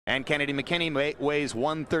and Kennedy McKinney weighs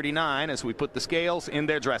 139 as we put the scales in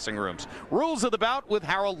their dressing rooms. Rules of the bout with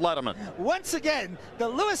Harold Letterman. Once again, the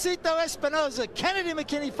Luisito Espinosa Kennedy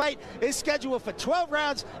McKinney fight is scheduled for 12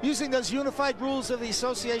 rounds using those unified rules of the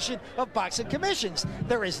Association of Boxing Commissions.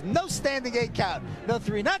 There is no standing 8 count, no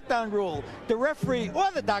 3 knockdown rule. The referee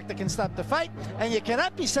or the doctor can stop the fight, and you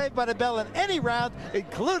cannot be saved by the bell in any round,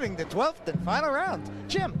 including the 12th and final round.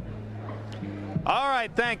 Jim. All right,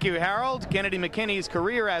 thank you, Harold. Kennedy McKinney's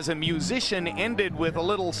career as a musician ended with a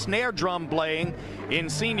little snare drum playing in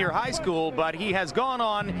senior high school, but he has gone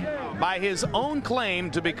on by his own claim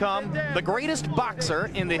to become the greatest boxer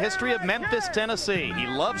in the history of Memphis, Tennessee. He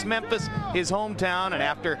loves Memphis, his hometown, and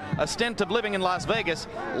after a stint of living in Las Vegas,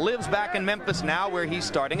 lives back in Memphis now, where he's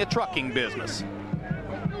starting a trucking business.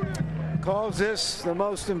 Calls this the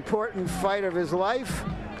most important fight of his life.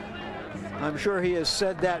 I'm sure he has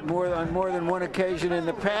said that on more than one occasion in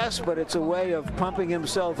the past, but it's a way of pumping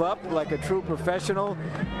himself up like a true professional,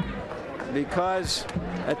 because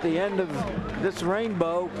at the end of this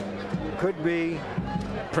rainbow could be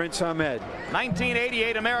Prince Ahmed.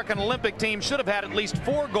 1988 American Olympic team should have had at least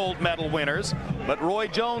 4 gold medal winners, but Roy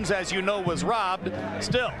Jones, as you know, was robbed.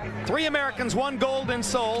 Still, 3 Americans won gold in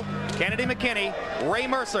Seoul: Kennedy McKinney, Ray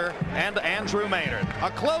Mercer, and Andrew Maynard. A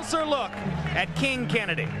closer look at King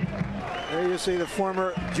Kennedy. There you see the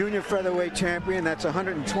former junior featherweight champion. That's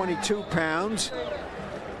 122 pounds.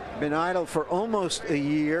 Been idle for almost a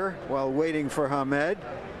year while waiting for Ahmed.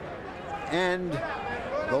 And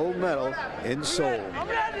gold medal in Seoul.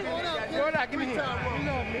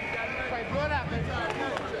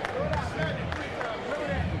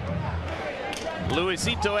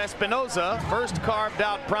 Luisito Espinosa first carved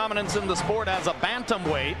out prominence in the sport as a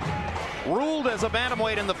bantamweight. Ruled as a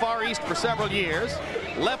bantamweight in the Far East for several years,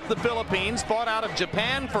 left the Philippines, fought out of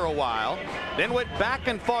Japan for a while, then went back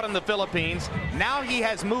and fought in the Philippines. Now he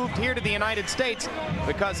has moved here to the United States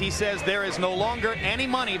because he says there is no longer any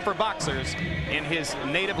money for boxers in his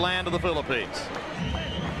native land of the Philippines.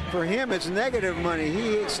 For him, it's negative money.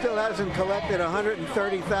 He still hasn't collected a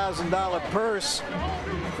 $130,000 purse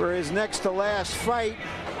for his next to last fight.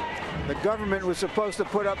 The government was supposed to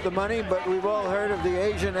put up the money, but we've all heard of the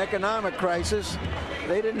Asian economic crisis.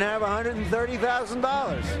 They didn't have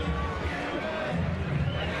 $130,000.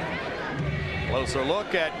 Closer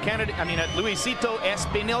look at at Luisito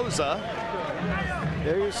Espinosa.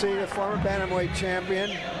 There you see the former bantamweight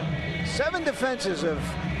champion. 7 defenses of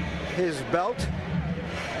his belt,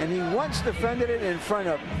 and he once defended it in front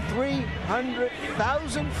of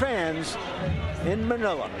 300,000 fans in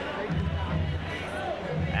Manila.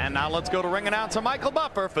 And now let's go to ring announcer Michael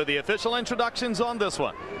Buffer for the official introductions on this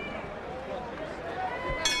one.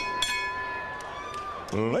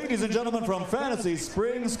 Ladies and gentlemen, from Fantasy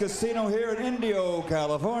Springs Casino here in Indio,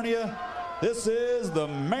 California, this is the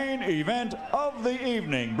main event of the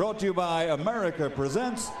evening, brought to you by America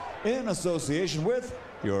Presents in association with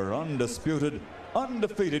your undisputed,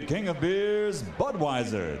 undefeated king of beers,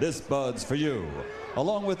 Budweiser. This Bud's for you.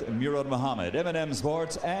 Along with Murad Muhammad, M&M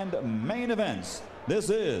Sports, and Main Events.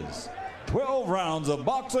 This is 12 rounds of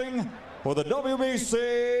boxing for the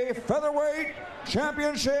WBC Featherweight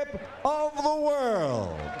Championship of the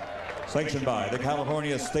World. Sanctioned by the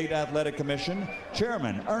California State Athletic Commission,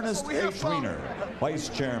 Chairman Ernest H. Weiner, Vice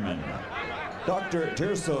Chairman Dr.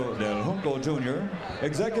 Tirso Del Junco Jr.,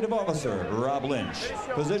 Executive Officer Rob Lynch,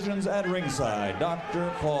 physicians at ringside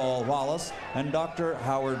Dr. Paul Wallace and Dr.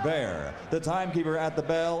 Howard Baer. The timekeeper at the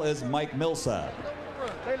bell is Mike Millsap.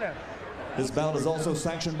 This bout is also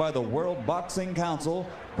sanctioned by the World Boxing Council,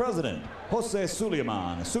 President Jose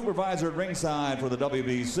Suleiman, supervisor at ringside for the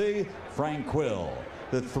WBC, Frank Quill.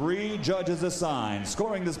 The 3 judges assigned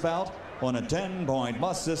scoring this bout on a 10-point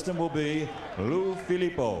must system will be Lou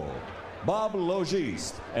Filippo, Bob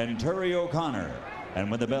Logiste, and Terry O'Connor. And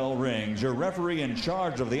when the bell rings, your referee in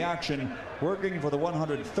charge of the action, working for the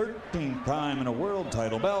 113th time in a world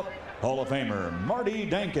title bout, Hall of Famer Marty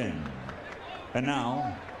Dankin. And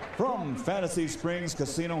now, from Fantasy Springs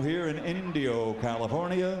Casino here in Indio,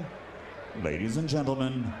 California, ladies and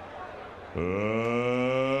gentlemen,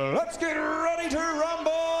 let's get ready to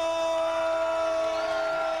rumble!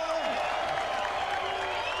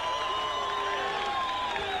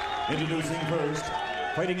 Introducing first,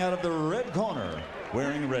 fighting out of the red corner,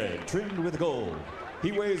 wearing red, trimmed with gold.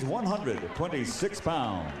 He weighs 126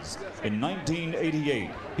 pounds. In 1988,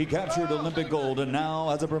 he captured Olympic gold, and now,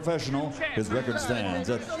 as a professional, his record stands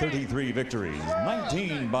at 33 victories,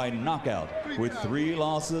 19 by knockout, with 3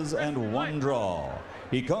 losses and 1 draw.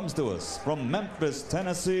 He comes to us from Memphis,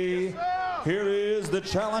 Tennessee. Here is the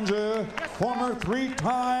challenger, former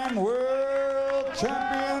 3-time world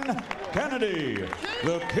champion, Kennedy,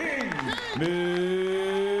 the King, McKinney.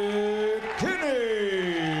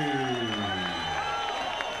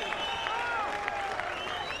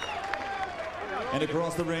 And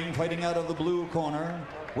across the ring, fighting out of the blue corner,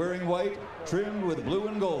 wearing white, trimmed with blue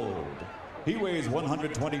and gold. He weighs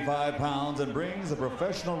 125 pounds and brings a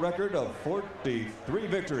professional record of 43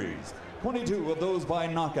 victories, 22 of those by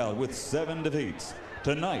knockout with 7 defeats.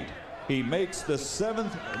 Tonight, he makes the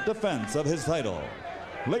 7th defense of his title.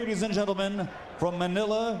 Ladies and gentlemen, from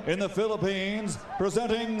Manila in the Philippines,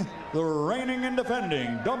 presenting the reigning and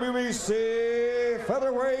defending WBC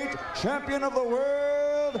featherweight champion of the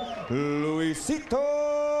world, Luisito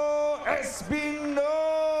Espinosa.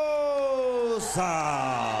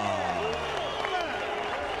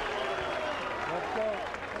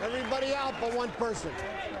 Everybody out but one person.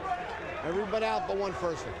 Everybody out but one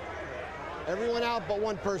person. Everyone out but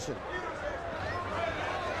one person.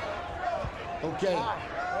 Okay.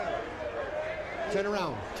 Turn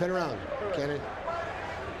around, Kenny.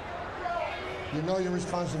 You know your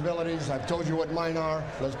responsibilities. I've told you what mine are.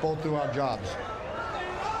 Let's both do our jobs.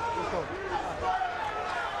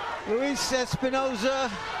 Luis Espinosa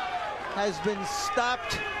has been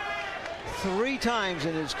stopped 3 times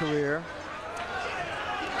in his career.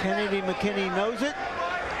 Kennedy McKinney knows it.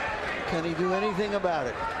 Can he do anything about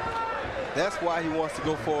it? That's why he wants to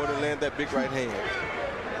go forward and land that big right hand.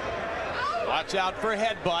 Watch out for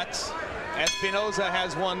headbutts. Espinosa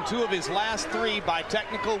has won 2 of his last 3 by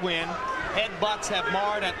technical win. Headbutts have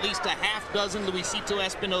marred at least a half dozen Luisito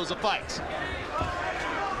Espinosa fights.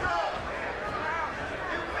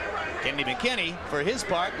 Kennedy McKinney, for his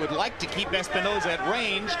part, would like to keep Espinosa at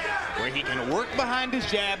range where he can work behind his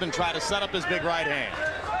jab and try to set up his big right hand.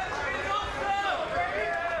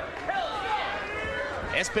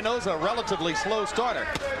 Espinosa, a relatively slow starter.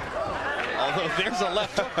 Although there's a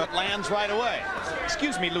left hook that lands right away.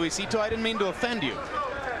 Excuse me, Luisito, I didn't mean to offend you.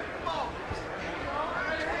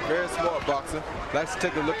 Very smart boxer. Likes to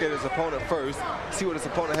take a look at his opponent first, see what his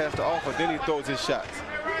opponent has to offer, then he throws his shots.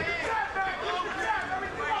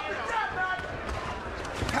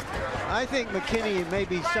 I think McKinney may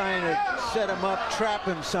be trying to set him up, trap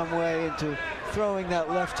him some way into throwing that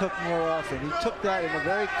left hook more often. He took that in a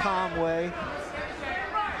very calm way.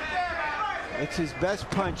 It's his best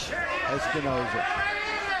punch, Espinosa.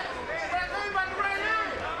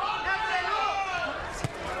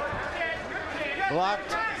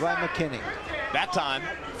 Blocked by McKinney. That time,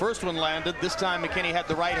 first one landed. This time McKinney had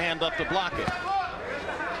the right hand up to block it.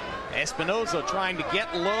 Espinosa trying to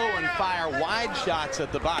get low and fire wide shots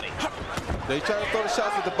at the body. They trying to throw the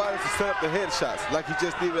shots at the body to set up the head shots, like he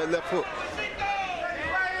just did with that left hook.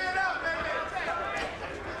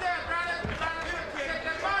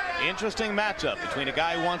 Interesting matchup between a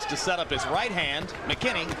guy who wants to set up his right hand,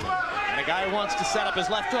 McKinney, and a guy who wants to set up his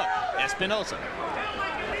left hook, Espinosa.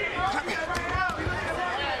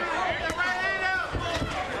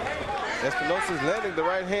 Espinosa's landing the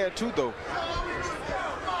right hand too, though.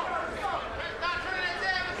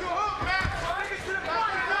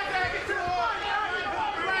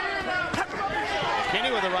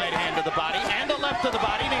 McKinney with a right hand to the body and a left to the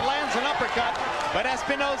body, and he lands an uppercut, but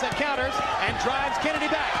Espinosa counters and drives Kennedy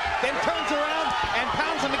back, then turns around and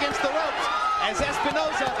pounds him against the ropes as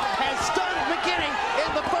Espinosa has stunned McKinney in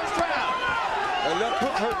the first round. And left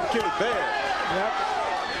hook hurt McKinney bad. Yep.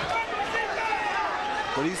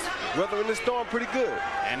 But he's weathering the storm pretty good.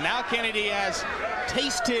 And now Kennedy has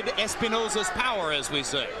tasted Espinosa's power, as we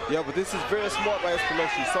say. Yeah, but this is very smart by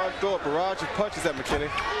Espinosa. He saw him throw a barrage of punches at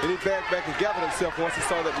McKinney, then he backed back and gathered himself once he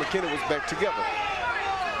saw that McKinney was back together.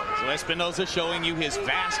 So Espinosa showing you his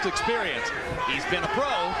vast experience. He's been a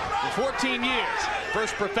pro for 14 years.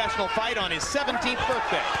 First professional fight on his 17th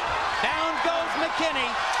birthday. Down goes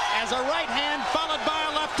McKinney as a right hand followed by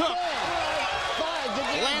a left hook.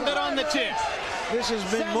 Landed on the chin. This has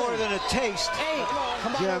been more than a taste,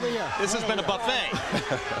 Jim. This has been a buffet.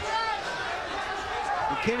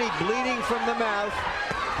 McKinney bleeding from the mouth.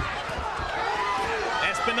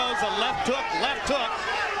 Espinosa left hook,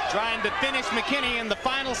 trying to finish McKinney in the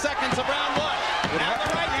final seconds of round 1. Now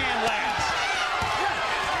the right hand lands.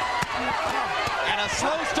 And a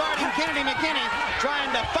slow starting Kennedy McKinney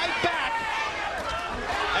trying to fight back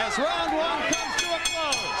as round 1 comes to a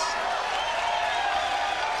close.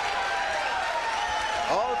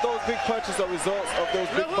 All of those big punches are results of those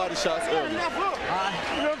big body shots earlier. You know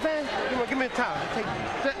what I'm saying? Give me a towel. Take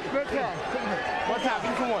one towel.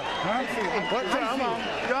 Give me one. One towel. Come on.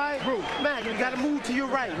 You all right? Man, you got to move to your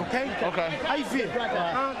right, okay? Okay. How you feel?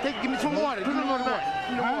 Give me some water. Give me water.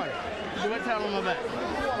 Give me water. One towel on my back.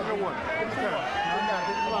 Give me water.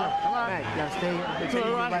 Come on. Man, you got to stay on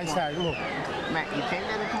the right side. Look. Matt, you can't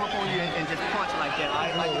let him come up on you and just punch like that. All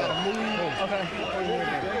right, like you gotta move. Okay.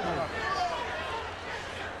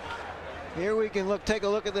 Here we can take a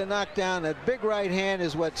look at the knockdown. That big right hand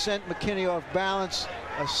is what sent McKinney off balance.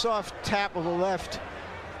 A soft tap of the left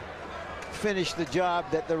finished the job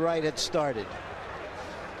that the right had started.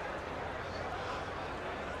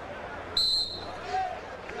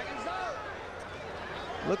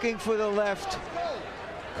 Looking for the left,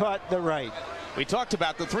 caught the right. We talked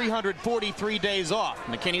about the 343 days off.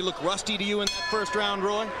 McKinney looked rusty to you in that first round,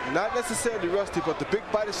 Roy? Not necessarily rusty, but the big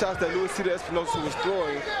body shots that Luisito Espinosa was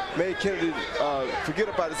throwing made Kennedy forget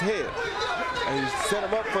about his head. And he set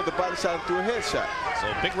him up for the body shot and threw a head shot. So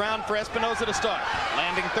big round for Espinosa to start.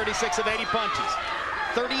 Landing 36 of 80 punches.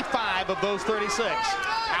 35 of those 36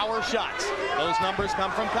 power shots. Those numbers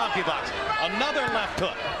come from CompuBox. Another left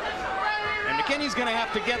hook. And McKinney's going to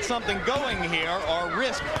have to get something going here or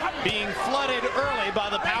risk being flooded early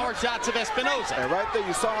by the power shots of Espinosa. And right there,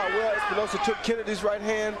 you saw how well Espinosa took Kennedy's right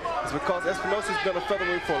hand. It's because Espinosa's been a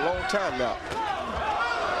featherweight for a long time now.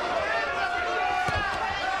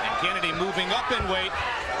 And Kennedy moving up in weight.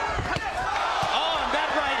 Oh, and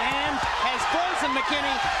that right hand has frozen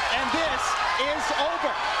McKinney, and this is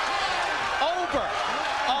over. Over.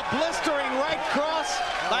 A blistering right cross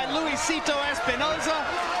by Luisito Espinosa,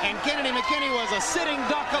 and McKinney was a sitting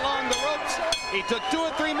duck along the ropes. He took 2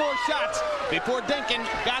 or 3 more shots before Denkin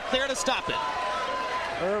got there to stop it.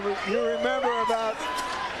 You remember about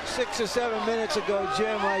 6 or 7 minutes ago,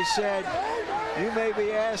 Jim, I said, you may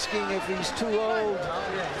be asking if he's too old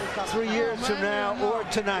 3 years from now or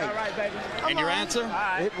tonight. And your answer?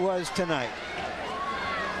 It was tonight.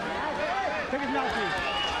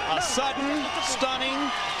 A sudden,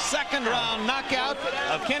 stunning second round knockout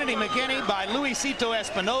of Kennedy McKinney by Luisito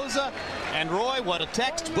Espinosa. And Roy, what a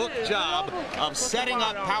textbook job of setting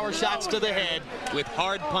up power shots to the head with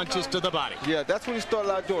hard punches to the body. Yeah, that's what he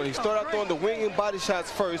started out doing. He started out throwing the wing and body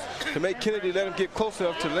shots first to make Kennedy let him get close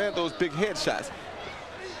enough to land those big head shots.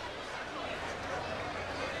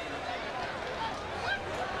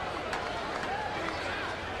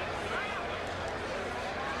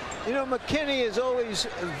 You know, McKinney has always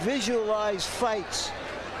visualized fights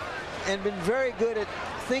and been very good at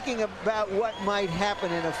thinking about what might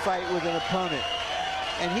happen in a fight with an opponent.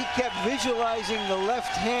 And he kept visualizing the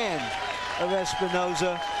left hand of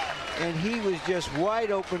Espinosa, and he was just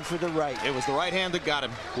wide open for the right. It was the right hand that got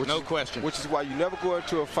him, no question. Which is why you never go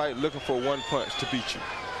into a fight looking for one punch to beat you.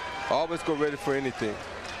 Always go ready for anything.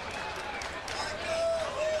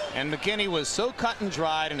 And McKinney was so cut and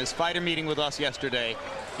dried in his fighter meeting with us yesterday.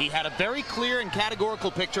 He had a very clear and categorical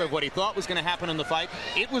picture of what he thought was going to happen in the fight.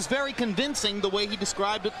 It was very convincing the way he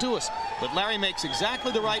described it to us. But Larry makes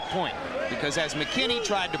exactly the right point, because as McKinney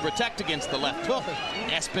tried to protect against the left hook,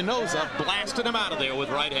 Espinosa blasted him out of there with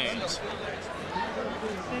right hands.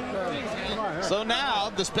 So now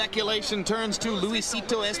the speculation turns to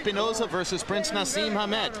Luisito Espinosa versus Prince Naseem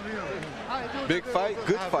Hamed. Big fight,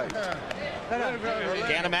 good fight.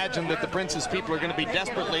 Can't imagine that the Prince's people are going to be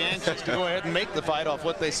desperately anxious to go ahead and make the fight off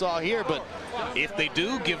what they saw here, but if they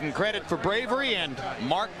do, give them credit for bravery and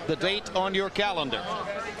mark the date on your calendar.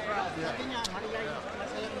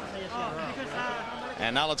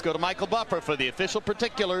 And now let's go to Michael Buffer for the official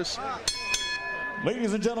particulars.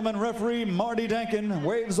 Ladies and gentlemen, referee Marty Denkin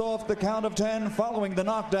waves off the count of 10 following the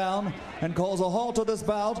knockdown and calls a halt to this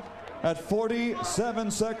bout at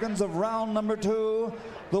 47 seconds of round number 2.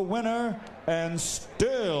 The winner and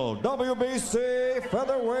still WBC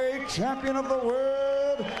featherweight champion of the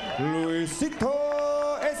world,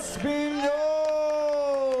 Luisito Espinosa.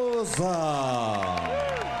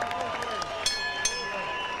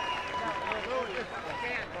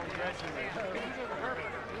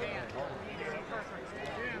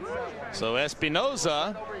 So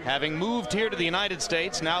Espinosa, having moved here to the United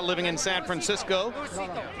States, now living in San Francisco,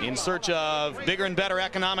 in search of bigger and better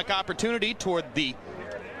economic opportunity toward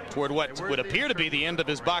what would appear to be the end of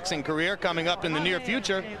his boxing career coming up in the near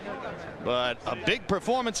future. But a big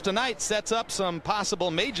performance tonight sets up some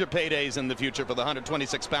possible major paydays in the future for the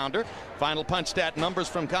 126-pounder. Final punch stat numbers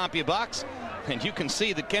from CompuBox. And you can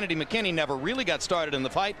see that Kennedy McKinney never really got started in the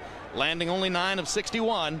fight, landing only 9 of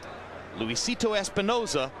 61. Luisito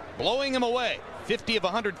Espinosa blowing him away. 50 of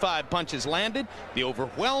 105 punches landed. The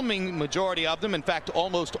overwhelming majority of them, in fact,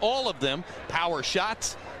 almost all of them, power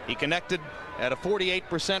shots. He connected at a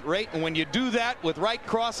 48% rate, and when you do that with right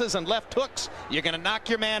crosses and left hooks, you're going to knock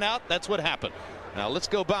your man out. That's what happened. Now let's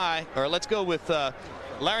go with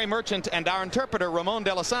Larry Merchant and our interpreter Ramon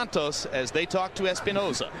de los Santos as they talk to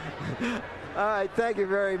Espinosa. All right, thank you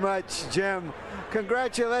very much, Jim.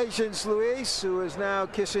 Congratulations, Luis, who is now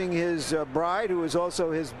kissing his bride, who is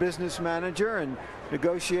also his business manager and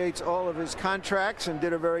negotiates all of his contracts, and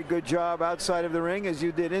did a very good job outside of the ring as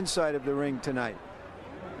you did inside of the ring tonight.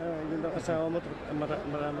 Yung asawa mo,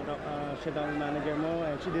 siya daw ang manager mo,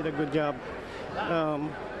 and she did a good job.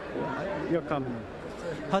 Your comment.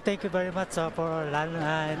 Oh, thank you very much for Orlando,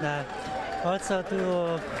 and also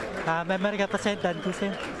to my American president,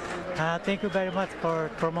 Kusin. Thank you very much for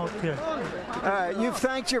promoting here. You've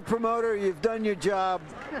thanked your promoter, you've done your job,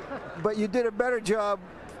 but you did a better job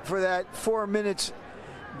for that 4 minutes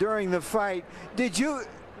during the fight. Did you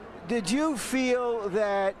feel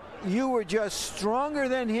that you were just stronger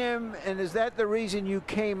than him, and is that the reason you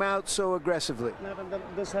came out so aggressively?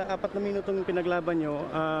 Doon sa 4 na minutong pinaglaban nyo,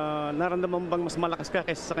 naramdaman bang mas malakas ka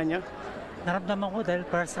kaysa sa kanya? Naramdaman ko dahil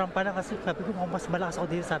first round pa lang kasi sabi ko mas malakas ako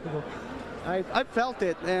dito, sabi ko. I felt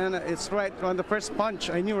it, and it's right on the first punch.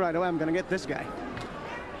 I knew right away I'm going to get this guy.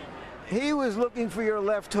 He was looking for your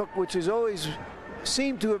left hook, which has always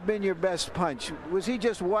seemed to have been your best punch. Was he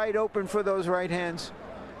just wide open for those right hands?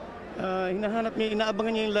 Hinahanap niya, inaabangan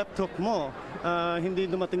niya yung left hook mo. Hindi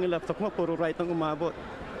dumating yung left hook mo, puro right ang umabot.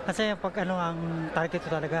 Kasi pag ang target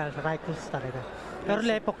ko talaga, right hook talaga. Pero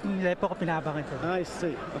lepo ko pinaabangan siya. I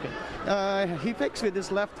see. Okay. He fakes with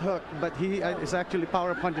his left hook, but he is actually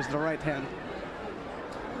power punches the right hand.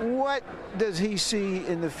 What does he see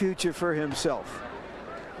in the future for himself?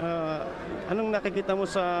 Anong nakikita mo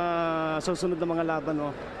sa susunod na mga laban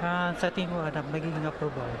mo? Sa tingin ko, magiging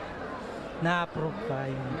approve ako. Na-approve pa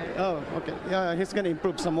yun. Oh, okay. Yeah, he's going to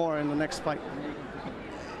improve some more in the next fight.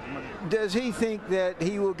 Does he think that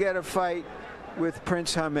he will get a fight with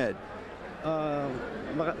Prince Hamed?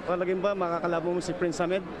 Palagay ba makakalaban mo si Prince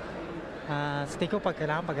Hamed? Sa tingin ko,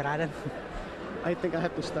 kailangan pag-aralan. I think I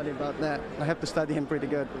have to study about that. I have to study him pretty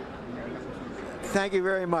good. Thank you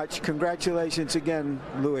very much. Congratulations again,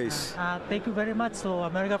 Luis. Thank you very much to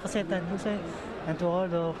American President Hussein and to all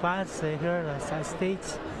the fans here in the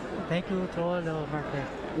States. Thank you to all the Americans.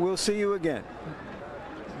 We'll see you again.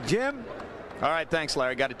 Jim? All right, thanks,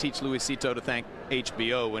 Larry. Got to teach Luisito to thank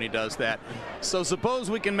HBO when he does that. So suppose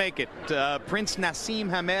we can make it. Prince Naseem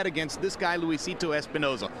Hamed against this guy, Luisito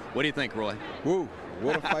Espinosa. What do you think, Roy? Woo.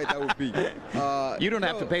 What a fight that would be. You don't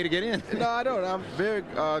have to pay to get in. No, I don't. I'm very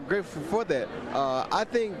grateful for that. I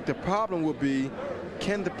think the problem would be,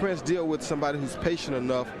 can the Prince deal with somebody who's patient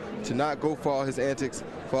enough to not go for all his antics,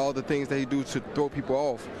 for all the things that he do to throw people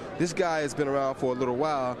off? This guy has been around for a little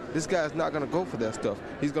while. This guy is not going to go for that stuff.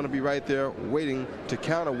 He's going to be right there waiting to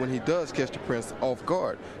counter when he does catch the Prince off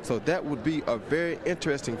guard. So that would be a very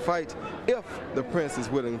interesting fight if the Prince is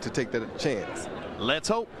willing to take that chance. Let's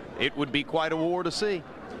hope. It would be quite a war to see.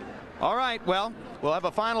 All right, well, we'll have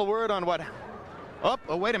a final word on what... Oh,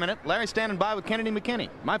 wait a minute. Larry's standing by with Kennedy McKinney.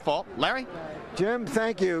 My fault. Larry? Jim,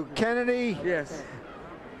 thank you. Kennedy? Yes.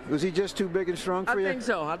 Was he just too big and strong for you? I think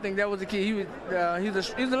so. I think that was the key. He was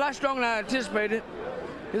a lot stronger than I anticipated.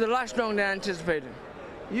 He was a lot stronger than I anticipated.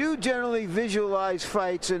 You generally visualize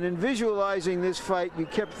fights, and in visualizing this fight, you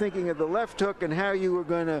kept thinking of the left hook and how you were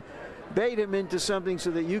going to bait him into something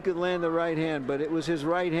so that you could land the right hand, but it was his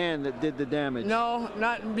right hand that did the damage. No,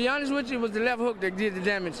 not to be honest with you, it was the left hook that did the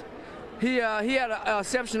damage. He had an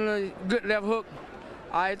exceptionally good left hook.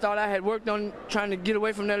 I thought I had worked on trying to get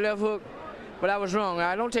away from that left hook, but I was wrong.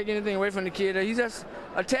 I don't take anything away from the kid. He's just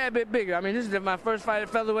a tad bit bigger. I mean, this is my first fight at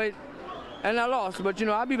featherweight, and I lost. But, you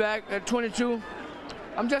know, I'll be back at 22.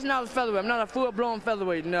 I'm just not a featherweight. I'm not a full-blown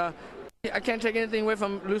featherweight. And I can't take anything away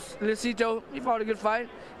from Luisito. He fought a good fight.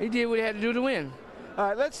 He did what he had to do to win. All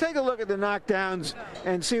right, let's take a look at the knockdowns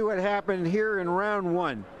and see what happened here in round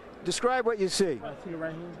one. Describe what you see. I see the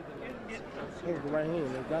right hand.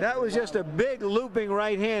 That was just a big looping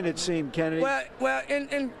right hand, it seemed, Kennedy. Well,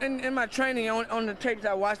 in my training on the tapes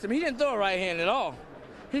I watched him, he didn't throw a right hand at all.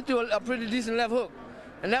 He threw a pretty decent left hook,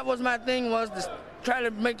 and that was my thing, was to try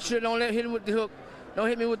to make sure don't hit him with the hook, don't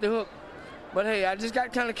hit me with the hook. But hey, I just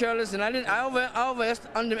got kind of careless, and I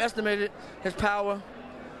underestimated his power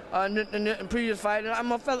in the previous fight. And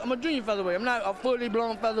I'm a junior featherweight. I'm not a fully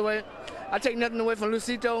blown featherweight. I take nothing away from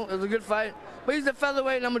Luisito. It was a good fight, but he's a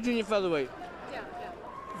featherweight, and I'm a junior featherweight.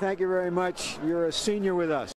 Thank you very much. You're a senior with us.